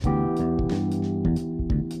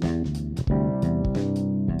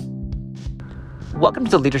Welcome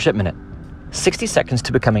to the Leadership Minute, 60 seconds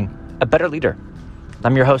to becoming a better leader.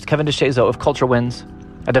 I'm your host, Kevin DeShazo of Culture Wins,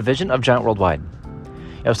 a division of Giant Worldwide.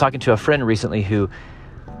 I was talking to a friend recently who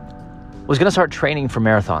was going to start training for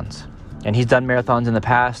marathons. And he's done marathons in the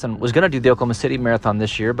past and was going to do the Oklahoma City Marathon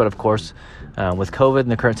this year. But of course, with COVID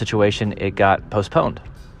and the current situation, it got postponed.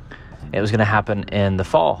 It was going to happen in the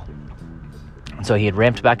fall. And so he had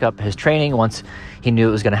ramped back up his training once he knew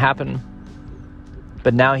it was going to happen.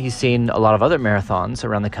 But now he's seen a lot of other marathons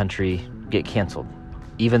around the country get canceled.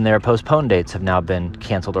 Even their postponed dates have now been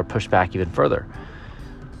canceled or pushed back even further.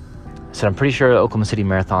 I said, I'm pretty sure the Oklahoma City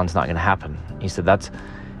Marathon's not going to happen. He said, it's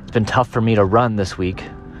been tough for me to run this week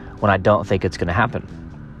when I don't think it's going to happen.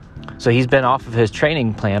 So he's been off of his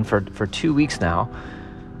training plan for 2 weeks now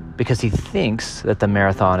because he thinks that the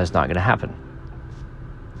marathon is not going to happen.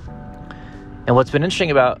 And what's been interesting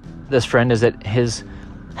about this friend is that his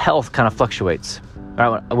health kind of fluctuates.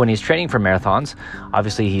 Right? When he's training for marathons,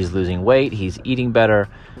 obviously he's losing weight, he's eating better,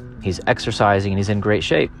 he's exercising, and he's in great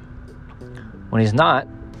shape. When he's not,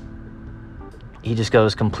 he just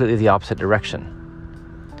goes completely the opposite direction.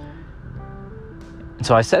 And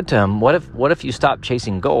so I said to him, what if you stopped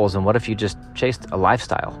chasing goals and what if you just chased a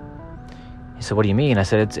lifestyle? He said, what do you mean? I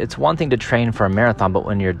said, it's one thing to train for a marathon, but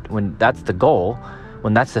when that's the goal,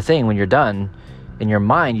 when that's the thing, when you're done, in your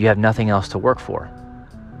mind, you have nothing else to work for.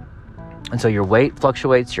 And so your weight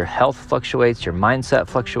fluctuates, your health fluctuates, your mindset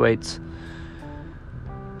fluctuates.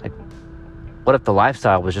 Like, what if the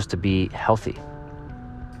lifestyle was just to be healthy?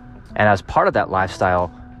 And as part of that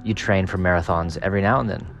lifestyle, you train for marathons every now and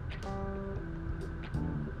then.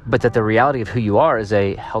 But that the reality of who you are is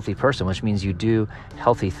a healthy person, which means you do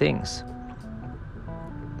healthy things.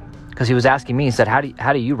 Because he was asking me, he said, how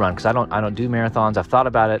do you run? Because I don't do marathons. I've thought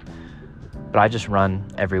about it, but I just run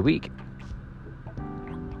every week.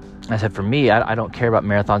 I said, for me, I don't care about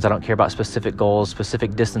marathons. I don't care about specific goals,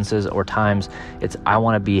 specific distances or times. I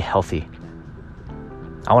want to be healthy.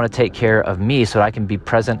 I want to take care of me so that I can be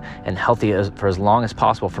present and healthy for as long as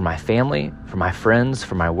possible for my family, for my friends,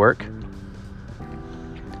 for my work.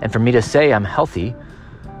 And for me to say I'm healthy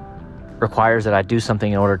requires that I do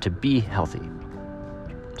something in order to be healthy.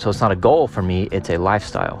 So it's not a goal for me, it's a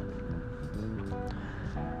lifestyle.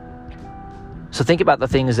 So think about the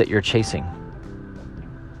things that you're chasing.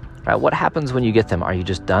 Right? What happens when you get them? Are you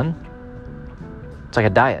just done? It's like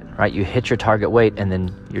a diet, right? You hit your target weight and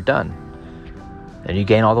then you're done. Then you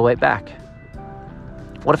gain all the weight back.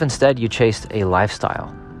 What if instead you chased a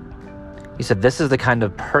lifestyle? He said, this is the kind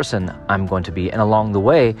of person I'm going to be. And along the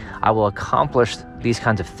way, I will accomplish these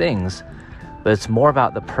kinds of things. But it's more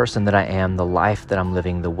about the person that I am, the life that I'm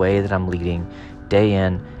living, the way that I'm leading day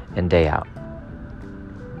in and day out.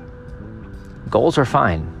 Goals are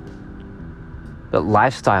fine. But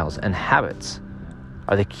lifestyles and habits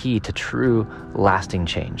are the key to true lasting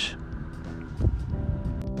change.